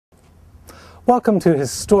Welcome to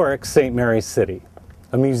historic St. Mary's City,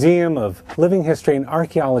 a museum of living history and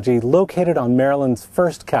archaeology located on Maryland's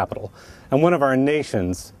first capital and one of our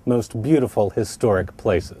nation's most beautiful historic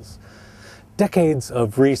places. Decades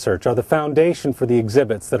of research are the foundation for the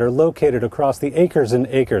exhibits that are located across the acres and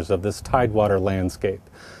acres of this tidewater landscape.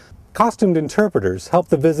 Costumed interpreters help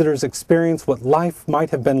the visitors experience what life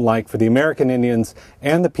might have been like for the American Indians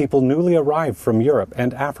and the people newly arrived from Europe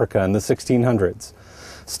and Africa in the 1600s.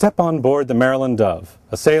 Step on board the Maryland Dove,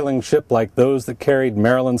 a sailing ship like those that carried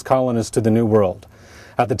Maryland's colonists to the New World.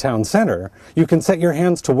 At the town center, you can set your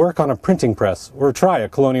hands to work on a printing press or try a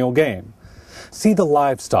colonial game. See the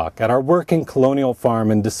livestock at our working colonial farm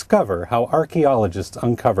and discover how archaeologists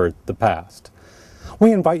uncovered the past.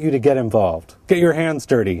 We invite you to get involved, get your hands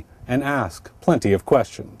dirty, and ask plenty of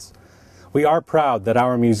questions. We are proud that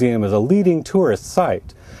our museum is a leading tourist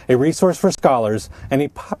site, a resource for scholars, and a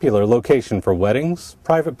popular location for weddings,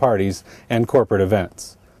 private parties, and corporate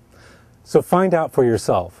events. So find out for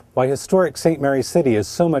yourself why historic St. Mary's City is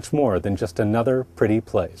so much more than just another pretty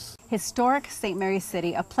place. Historic St. Mary's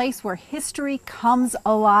City, a place where history comes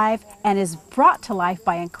alive and is brought to life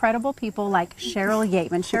by incredible people like Cheryl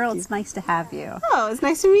Yateman. Cheryl, it's nice to have you. Oh, it's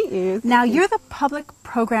nice to meet you. Now, you're the public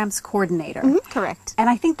programs coordinator. Correct. And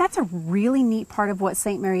I think that's a really neat part of what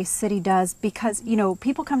St. Mary's City does because, you know,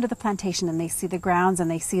 people come to the plantation and they see the grounds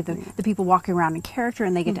and they see the people walking around in character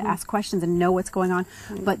and they get to ask questions and know what's going on.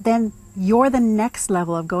 But then you're the next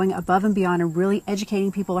level of going above and beyond and really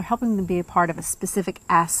educating people or helping them be a part of a specific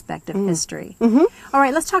aspect of history. All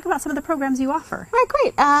right, let's talk about some of the programs you offer. All right,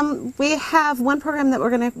 great. We have one program that we're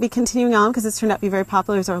going to be continuing on because it's turned out to be very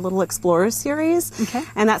popular is our Little Explorers series. Okay.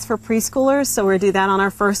 And that's for preschoolers, so we're going to do that on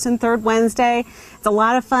our first and third Wednesday. It's a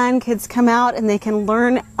lot of fun. Kids come out and they can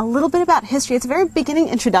learn a little bit about history. It's a very beginning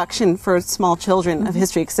introduction for small children of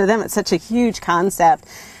history because to them it's such a huge concept.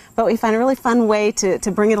 But we find a really fun way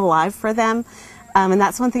to bring it alive for them. And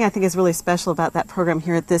that's one thing I think is really special about that program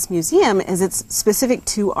here at this museum is it's specific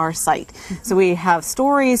to our site. So we have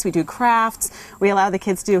stories, we do crafts, we allow the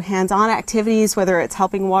kids to do hands-on activities, whether it's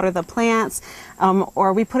helping water the plants,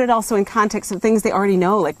 or we put it also in context of things they already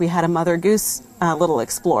know, like we had a Mother Goose Little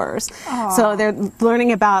Explorers. Aww. So they're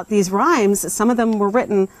learning about these rhymes. Some of them were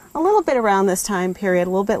written a little bit around this time period,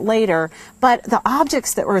 a little bit later, but the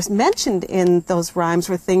objects that were mentioned in those rhymes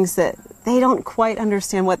were things that they don't quite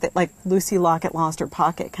understand what, like Lucy Locket lost her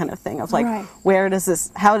pocket kind of thing of like, where does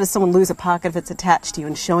this, how does someone lose a pocket if it's attached to you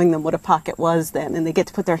and showing them what a pocket was then and they get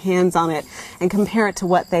to put their hands on it and compare it to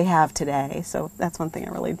what they have today. So that's one thing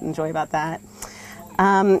I really enjoy about that.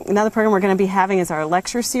 Another program we're going to be having is our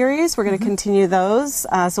lecture series. We're going to continue those.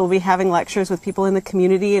 So we'll be having lectures with people in the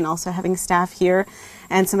community and also having staff here.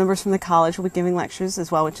 And some members from the college will be giving lectures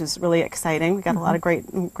as well, which is really exciting. We've got a lot of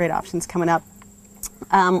great options coming up.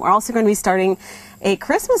 We're also going to be starting a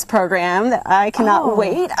Christmas program that I cannot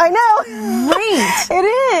wait. I know. Great. It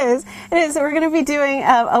is. It is. We're going to be doing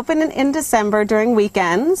open in December during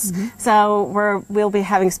weekends. So we'll be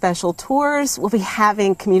having special tours. We'll be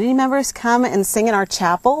having community members come and sing in our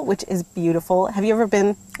chapel, which is beautiful. Have you ever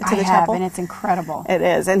been to the chapel? And it's incredible. It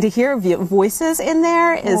is. And to hear voices in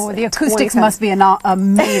there is the acoustics must be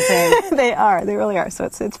amazing. They are. They really are. So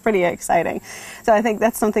it's pretty exciting. So I think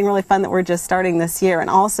that's something really fun that we're just starting this year.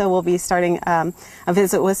 And also we'll be starting a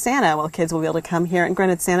visit with Santa. Well, kids will be able to come here. And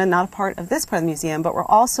granted, Santa not a part of this part of the museum, but we're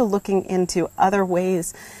also looking into other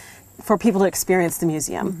ways for people to experience the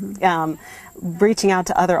museum, reaching out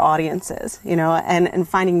to other audiences, you know, and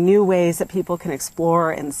finding new ways that people can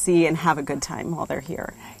explore and see and have a good time while they're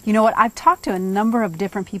here. You know what, I've talked to a number of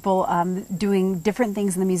different people doing different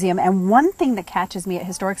things in the museum, and one thing that catches me at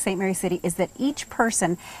Historic St. Mary's City is that each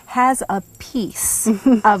person has a piece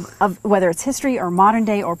of whether it's history or modern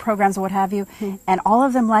day or programs or what have you, and all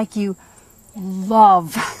of them, like you,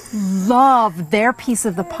 love their piece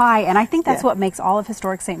of the pie, and I think that's what makes all of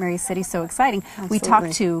Historic St. Mary's City so exciting. Absolutely. We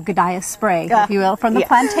talked to Godiah Spray, if you will, from the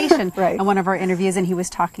plantation in one of our interviews, and he was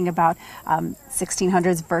talking about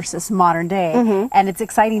 1600s versus modern day, and it's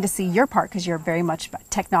exciting to see your part because you're very much about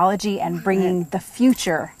technology and bringing the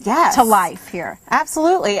future to life here.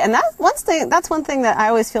 Absolutely, and that's one thing that I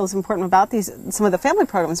always feel is important about some of the family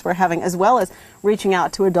programs we're having, as well as reaching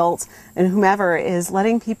out to adults and whomever, is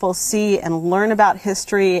letting people see and learn about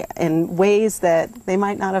history in ways that they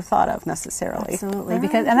might not have thought of necessarily. Absolutely,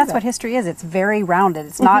 and that's what history is. It's very rounded.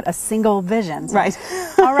 It's not a single vision. Right.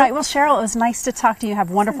 All right. Well, Cheryl, it was nice to talk to you. You have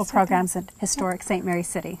wonderful programs at Historic St. Mary's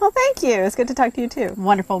City. Well, thank you. It's good to talk to you too.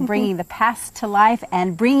 Wonderful, bringing the past to life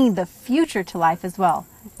and bringing the future to life as well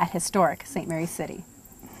at Historic St. Mary's City.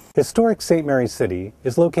 Historic St. Mary's City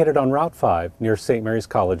is located on Route 5 near St. Mary's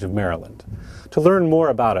College of Maryland. To learn more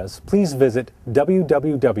about us, please visit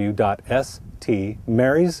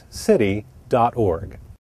www.stmaryscity.org.